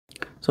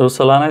So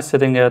Solana is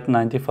sitting at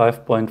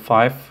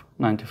 95.5,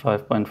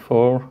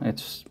 95.4.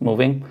 It's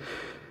moving,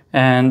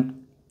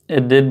 and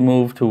it did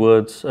move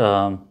towards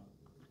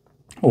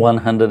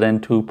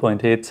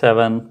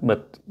 102.87,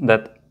 but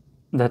that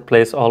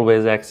place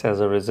always acts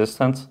as a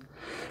resistance,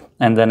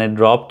 and then it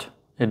dropped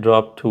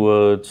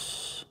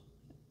towards,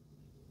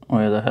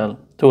 where the hell,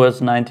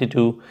 towards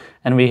 92,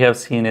 and we have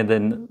seen it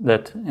in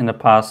the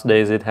past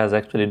days it has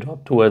actually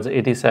dropped towards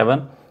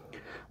 87,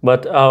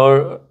 but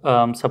our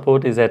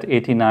support is at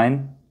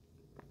 89.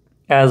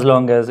 As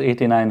long as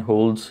 89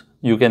 holds,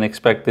 you can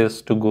expect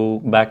this to go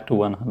back to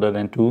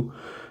 102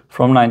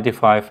 from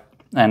 95,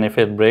 and if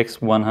it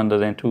breaks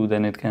 102,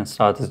 then it can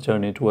start its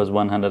journey towards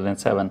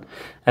 107.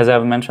 As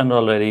I've mentioned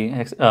already,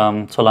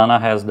 Solana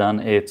has done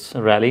its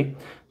rally.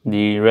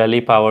 The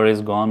rally power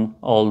is gone.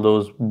 All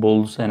those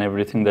bulls and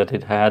everything that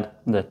it had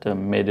that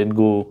made it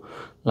go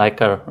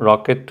like a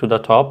rocket to the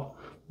top,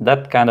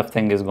 that kind of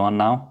thing is gone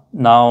now.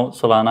 Now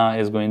Solana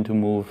is going to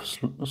move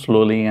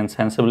slowly and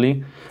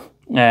sensibly.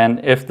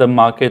 And if the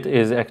market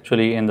is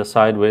actually in the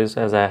sideways,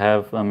 as I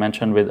have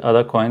mentioned with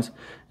other coins,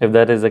 if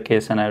that is the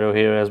case scenario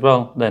here as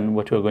well, then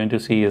what you're going to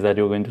see is that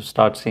you're going to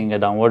start seeing a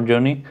downward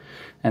journey,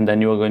 and then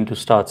you are going to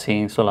start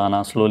seeing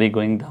Solana slowly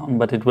going down,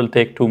 but it will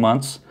take 2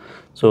 months.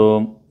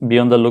 So be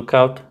on the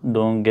lookout.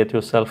 Don't get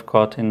yourself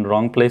caught in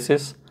wrong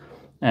places.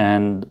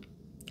 And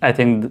I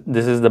think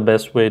this is the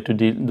best way to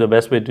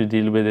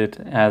deal with it,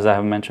 as I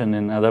have mentioned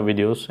in other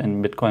videos,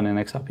 in Bitcoin and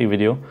XRP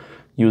video.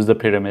 Use the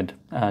pyramid.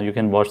 You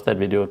can watch that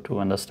video to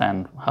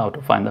understand how to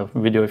find the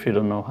video if you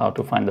don't know how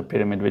to find the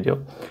pyramid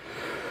video.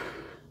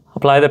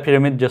 Apply the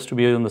pyramid just to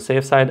be on the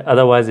safe side.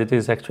 Otherwise, it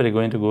is actually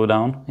going to go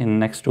down in the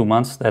next 2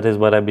 months. That is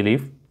what I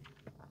believe.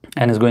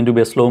 And it's going to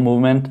be a slow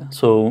movement.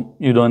 So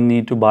you don't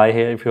need to buy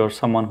here. If you're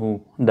someone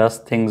who does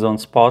things on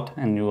spot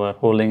and you are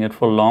holding it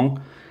for long,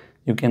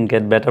 you can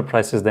get better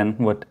prices than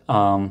what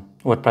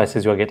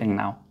prices you're getting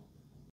now.